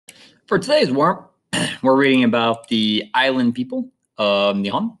For today's warm, we're reading about the island people of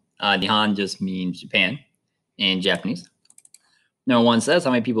Nihon. Nihon just means Japan in Japanese. Number one says,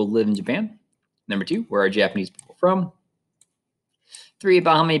 how many people live in Japan? Number two, where are Japanese people from? Three,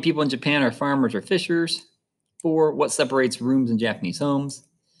 about how many people in Japan are farmers or fishers? Four, what separates rooms in Japanese homes?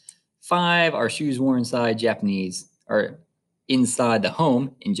 Five, are shoes worn inside inside the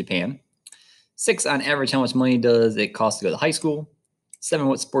home in Japan? Six, on average, how much money does it cost to go to high school? Seven,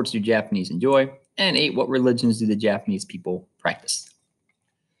 what sports do Japanese enjoy? And eight, what religions do the Japanese people practice?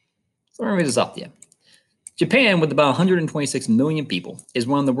 So let me read this off to you. Japan, with about 126 million people, is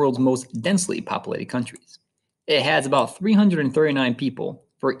one of the world's most densely populated countries. It has about 339 people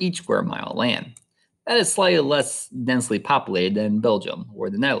for each square mile of land. That is slightly less densely populated than Belgium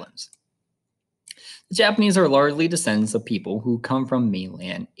or the Netherlands. The Japanese are largely descendants of people who come from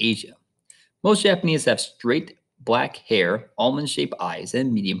mainland Asia. Most Japanese have straight, black hair, almond-shaped eyes,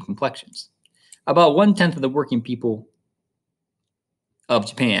 and medium complexions. About 1/10 of the working people of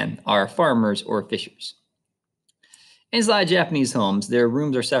Japan are farmers or fishers. Inside Japanese homes, their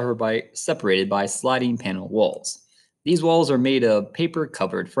rooms are separated by sliding panel walls. These walls are made of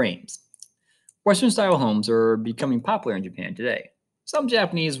paper-covered frames. Western-style homes are becoming popular in Japan today. Some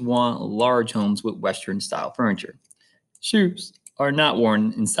Japanese want large homes with Western-style furniture. Shoes are not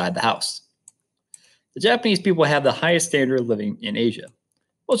worn inside the house. The Japanese people have the highest standard of living in Asia.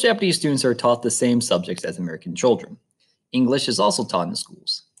 Most Japanese students are taught the same subjects as American children. English is also taught in the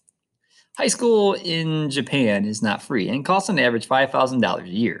schools. High school in Japan is not free and costs on average $5,000 a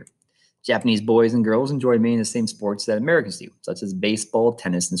year. Japanese boys and girls enjoy many of the same sports that Americans do, such as baseball,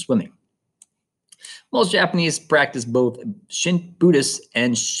 tennis, and swimming. Most Japanese practice both Buddhists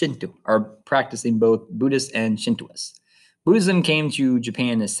and Shinto, are practicing both Buddhists and Shintoists. Buddhism came to Japan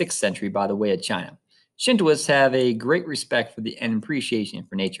in the 6th century by the way of China. Shintoists have a great respect for and appreciation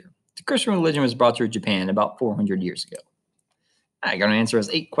for nature. The Christian religion was brought to Japan about 400 years ago. I'm going to answer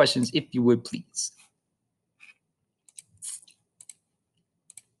those 8 questions if you would please.